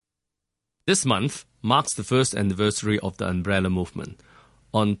This month marks the first anniversary of the Umbrella Movement.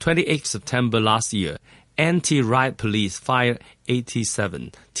 On 28 September last year, anti-riot police fired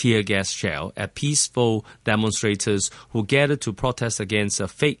 87 tear gas shells at peaceful demonstrators who gathered to protest against a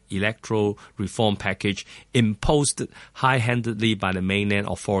fake electoral reform package imposed high-handedly by the mainland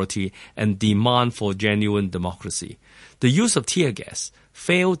authority and demand for genuine democracy. The use of tear gas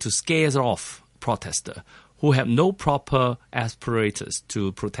failed to scare off protesters who have no proper apparatus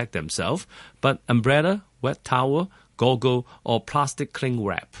to protect themselves, but umbrella, wet towel, goggle, or plastic cling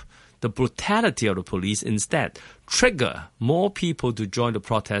wrap. The brutality of the police instead triggered more people to join the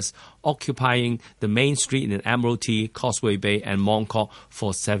protest, occupying the main street in Admiralty, Causeway Bay, and Mong Kok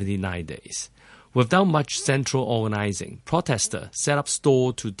for 79 days. Without much central organizing, protesters set up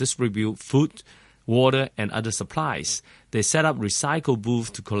stores to distribute food, water, and other supplies. They set up recycle booths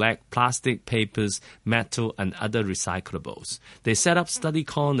to collect plastic, papers, metal, and other recyclables. They set up study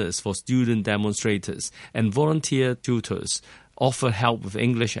corners for student demonstrators, and volunteer tutors offer help with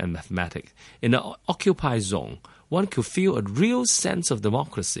English and mathematics. In the occupied zone, one could feel a real sense of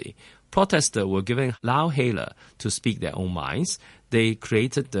democracy. Protesters were given loud hailer to speak their own minds. They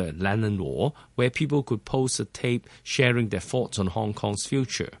created the Lennon Wall, where people could post a tape sharing their thoughts on Hong Kong's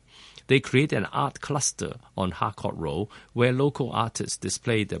future. They created an art cluster on Harcourt Road where local artists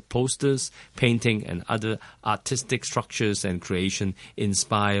displayed their posters, painting, and other artistic structures and creation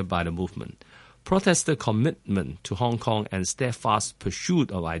inspired by the movement. Protester commitment to Hong Kong and steadfast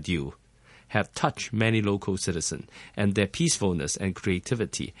pursuit of ideal have touched many local citizens, and their peacefulness and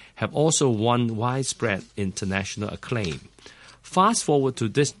creativity have also won widespread international acclaim. Fast forward to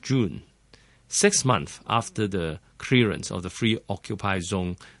this June, 6 months after the clearance of the Free Occupied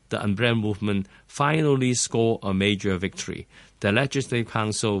Zone, the Umbrella Movement finally scored a major victory. The Legislative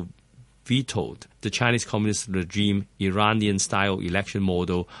Council vetoed the Chinese Communist regime Iranian-style election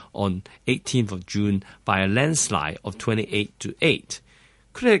model on 18th of June by a landslide of 28-8.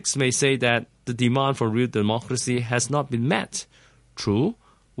 Critics may say that the demand for real democracy has not been met. True,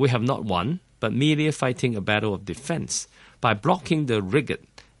 we have not won, but merely fighting a battle of defense. By blocking the rigged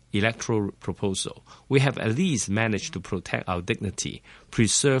electoral proposal, we have at least managed to protect our dignity,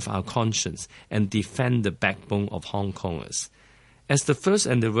 preserve our conscience, and defend the backbone of Hong Kongers. As the first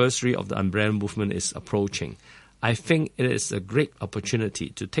anniversary of the Umbrella Movement is approaching, I think it is a great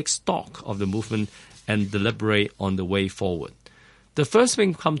opportunity to take stock of the movement and deliberate on the way forward. The first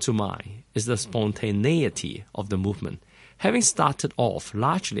thing come to mind is the spontaneity of the movement. Having started off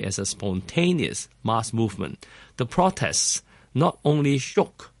largely as a spontaneous mass movement, the protests not only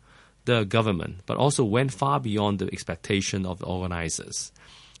shook the government, but also went far beyond the expectation of the organizers.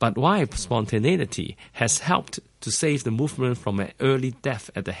 But while spontaneity has helped to save the movement from an early death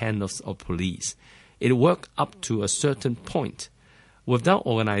at the hands of police, it worked up to a certain point. Without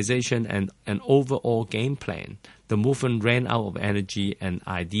organization and an overall game plan, the movement ran out of energy and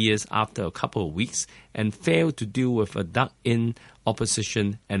ideas after a couple of weeks and failed to deal with a dug-in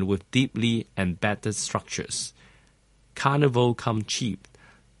opposition and with deeply embedded structures. Carnival come cheap,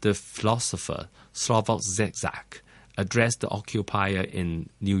 the philosopher Slavoj Zizek addressed the occupier in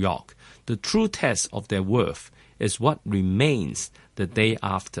New York. The true test of their worth is what remains the day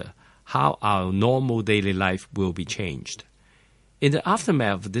after, how our normal daily life will be changed. In the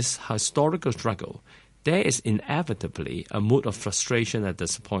aftermath of this historical struggle, there is inevitably a mood of frustration and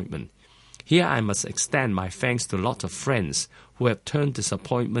disappointment. Here I must extend my thanks to lots of friends who have turned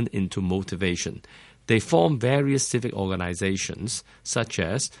disappointment into motivation. They form various civic organizations, such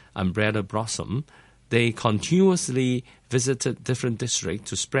as Umbrella Blossom. They continuously visited different districts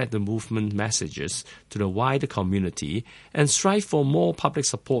to spread the movement messages to the wider community and strive for more public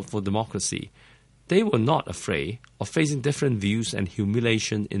support for democracy. They were not afraid of facing different views and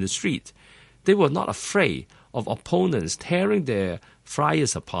humiliation in the street. They were not afraid of opponents tearing their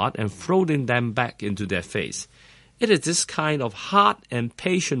flyers apart and throwing them back into their face. It is this kind of hard and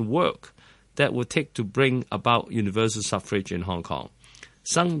patient work that would take to bring about universal suffrage in Hong Kong.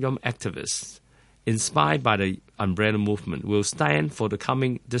 Some young activists, inspired by the Umbrella Movement, will stand for the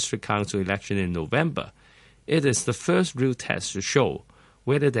coming District Council election in November. It is the first real test to show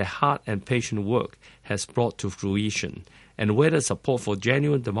whether their hard and patient work has brought to fruition and whether support for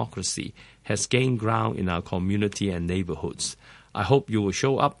genuine democracy has gained ground in our community and neighborhoods. I hope you will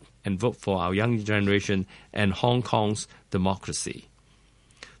show up and vote for our young generation and Hong Kong's democracy.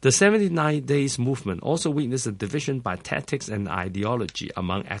 The 79 Days movement also witnessed a division by tactics and ideology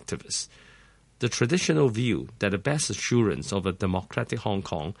among activists. The traditional view that the best assurance of a democratic Hong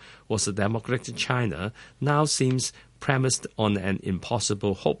Kong was a democratic China now seems premised on an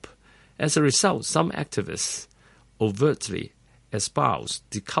impossible hope. As a result, some activists overtly espoused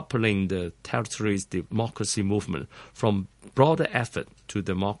decoupling the territory's democracy movement from broader effort to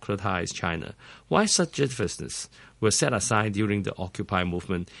democratize China. While such emphasis were set aside during the Occupy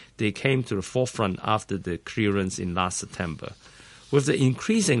movement, they came to the forefront after the clearance in last September. With the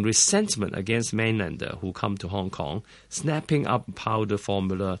increasing resentment against mainlanders who come to Hong Kong, snapping up powder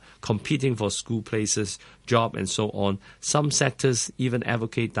formula, competing for school places, job and so on, some sectors even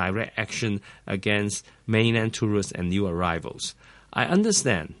advocate direct action against mainland tourists and new arrivals. I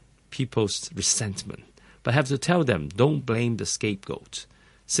understand people's resentment, but have to tell them, don't blame the scapegoat.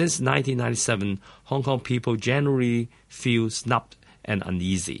 Since 1997, Hong Kong people generally feel snubbed and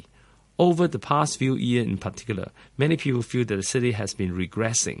uneasy. Over the past few years in particular, many people feel that the city has been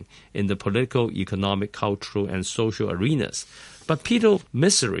regressing in the political, economic, cultural, and social arenas. But people's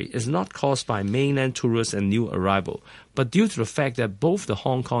misery is not caused by mainland tourists and new arrival, but due to the fact that both the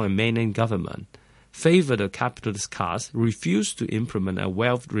Hong Kong and mainland government favor the capitalist class, refuse to implement a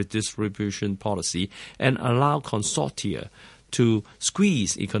wealth redistribution policy, and allow consortia to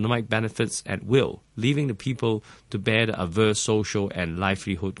squeeze economic benefits at will, leaving the people to bear the adverse social and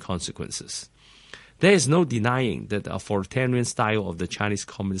livelihood consequences. There is no denying that the authoritarian style of the Chinese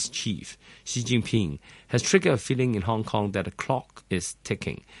Communist chief, Xi Jinping, has triggered a feeling in Hong Kong that the clock is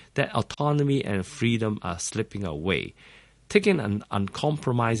ticking, that autonomy and freedom are slipping away. Taking an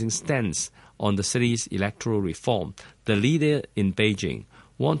uncompromising stance on the city's electoral reform, the leader in Beijing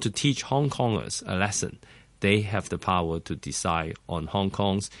want to teach Hong Kongers a lesson. They have the power to decide on Hong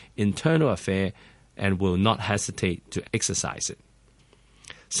Kong's internal affair and will not hesitate to exercise it.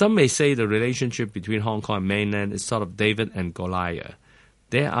 Some may say the relationship between Hong Kong and mainland is sort of David and Goliath.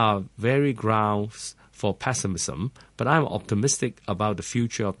 There are very grounds for pessimism, but I'm optimistic about the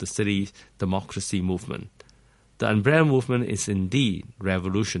future of the city's democracy movement. The umbrella movement is indeed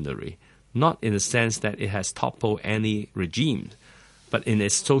revolutionary, not in the sense that it has toppled any regime, but in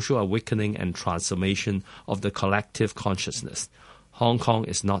its social awakening and transformation of the collective consciousness. Hong Kong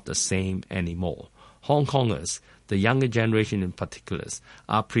is not the same anymore. Hong Kongers, the younger generation in particular,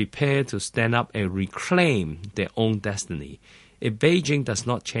 are prepared to stand up and reclaim their own destiny. If Beijing does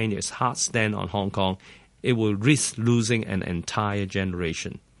not change its hard stand on Hong Kong, it will risk losing an entire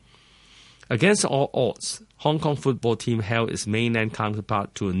generation. Against all odds, Hong Kong football team held its mainland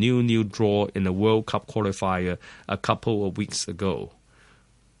counterpart to a 0-0 draw in the World Cup qualifier a couple of weeks ago.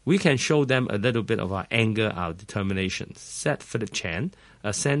 We can show them a little bit of our anger, our determination, said Philip Chan,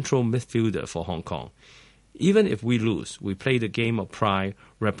 a central midfielder for Hong Kong. Even if we lose, we play the game of pride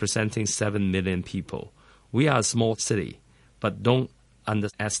representing 7 million people. We are a small city, but don't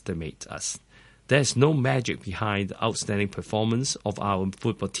underestimate us. There's no magic behind the outstanding performance of our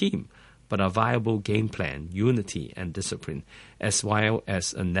football team, but a viable game plan, unity and discipline, as well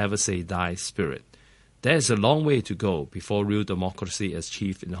as a never-say-die spirit. There is a long way to go before real democracy is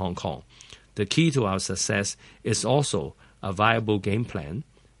achieved in Hong Kong. The key to our success is also a viable game plan,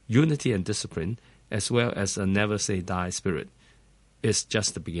 unity and discipline, as well as a never-say-die spirit. It's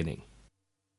just the beginning.